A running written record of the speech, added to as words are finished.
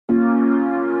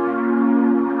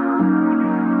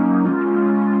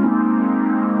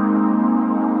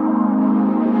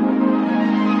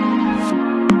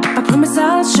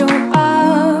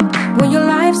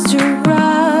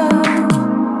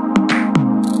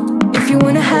you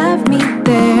wanna have me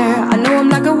there. I know I'm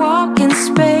like a walk in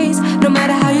space, no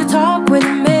matter how you talk with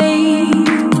me.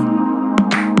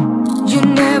 You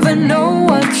never know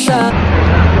what's up.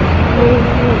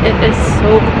 It is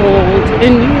so cold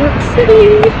in New York City.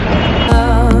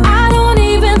 I don't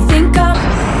even think I'll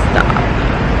Stop.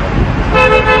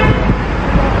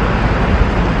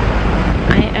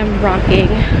 I am rocking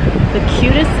the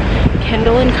cutest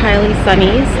Kendall and Kylie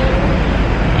Sunnies,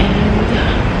 and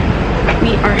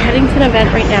we are heading to an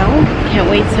event right now. Can't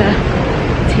wait to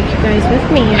take you guys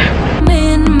with me. I'm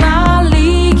in my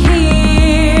league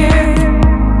here,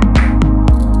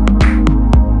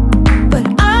 but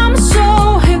I'm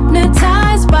so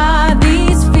hypnotized by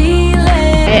these feelings.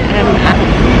 I am at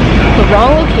the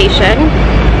wrong location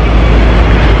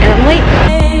and I'm late.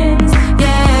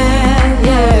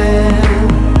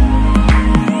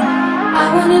 I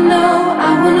wanna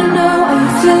know, are you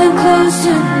feeling close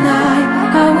tonight?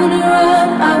 I wanna run,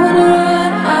 I wanna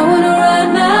run, I wanna run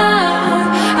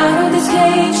now. Out of this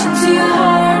cage into your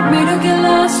heart, me to get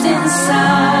lost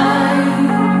inside.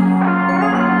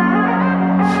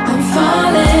 I'm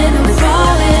falling, I'm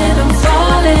falling, I'm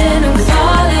falling, I'm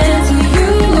falling to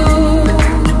you.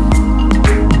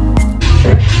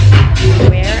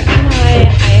 Where am I?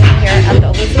 I am here at the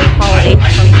Elizabeth Holiday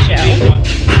Trunk Show.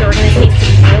 So we're going to see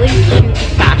some really cute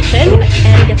fashion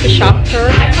and get to shop her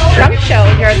trunk show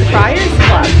here at the Friars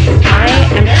Club. I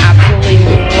am absolutely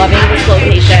loving this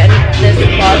location. This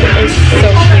club is so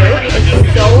cute. It's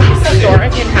so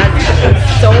historic and has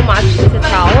so much to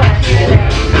tell.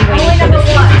 I'm waiting for this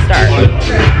thing to start.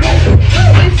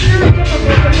 It's really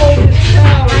difficult to hold this show.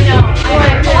 I know.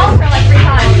 I called for like 3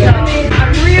 times. So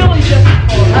I'm really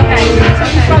difficult. Okay.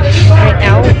 Right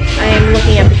now, I am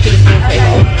looking at the cutest new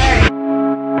table.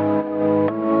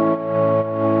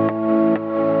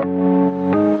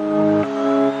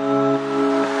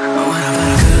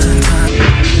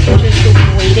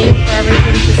 Waiting for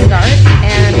everything to start,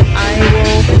 and I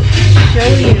will show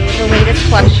you the latest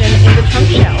collection in the trunk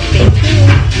show. Stay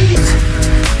tuned.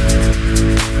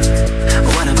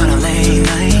 What about a late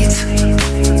night?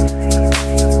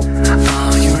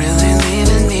 Are you really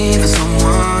leaving me for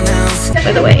someone else?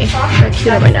 By the way, how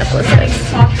cute are my necklaces?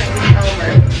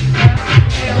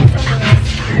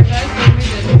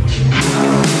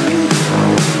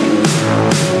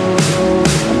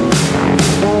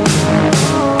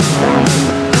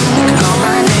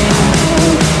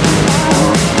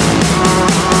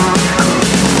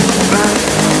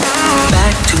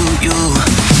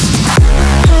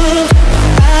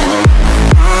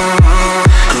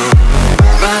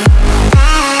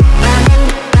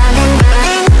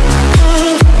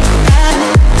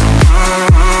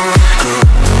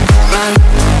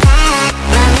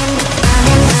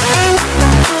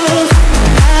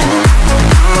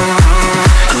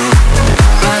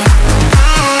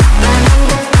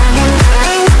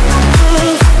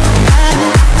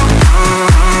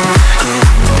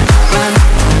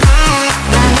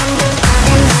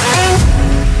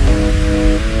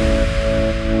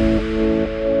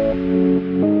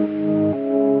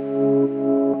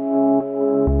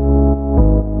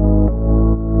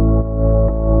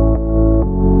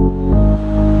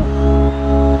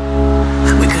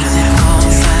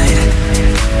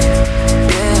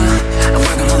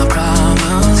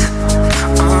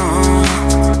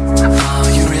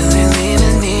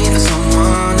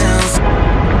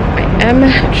 I'm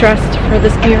dressed for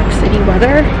this New York City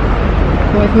weather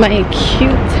with my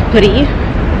cute hoodie.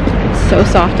 It's so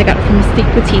soft. I got it from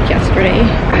Mystique Boutique yesterday.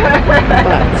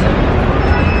 But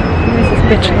where's this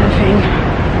bitch laughing?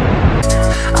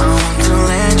 I want to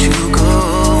let you go.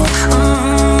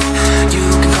 You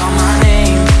can call my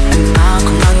name and I'll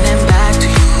come running back to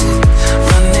you.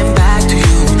 Running back to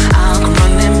you. I'll come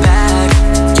running back.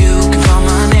 You can call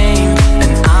my name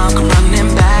and I'll come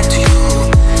running back to you.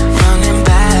 Running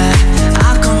back.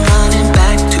 I'll come running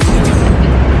back to you.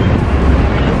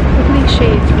 Look at these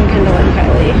shades from Kendall and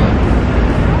Kylie.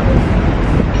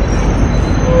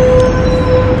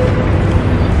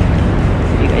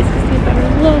 You guys can see a better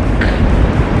look.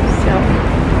 So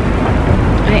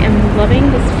I am loving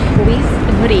this fleece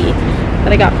hoodie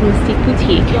that I got from Mystique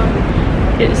Boutique.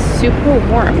 It is super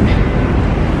warm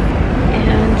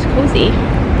and cozy.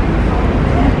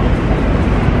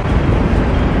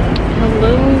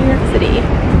 Hello, New York City.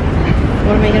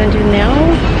 What am I gonna do now?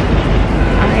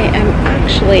 I am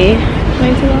actually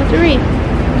going to the lottery.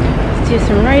 Let's do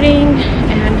some writing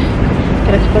and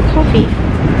get a cup of coffee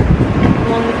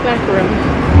along with the back room.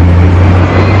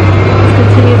 Let's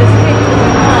continue this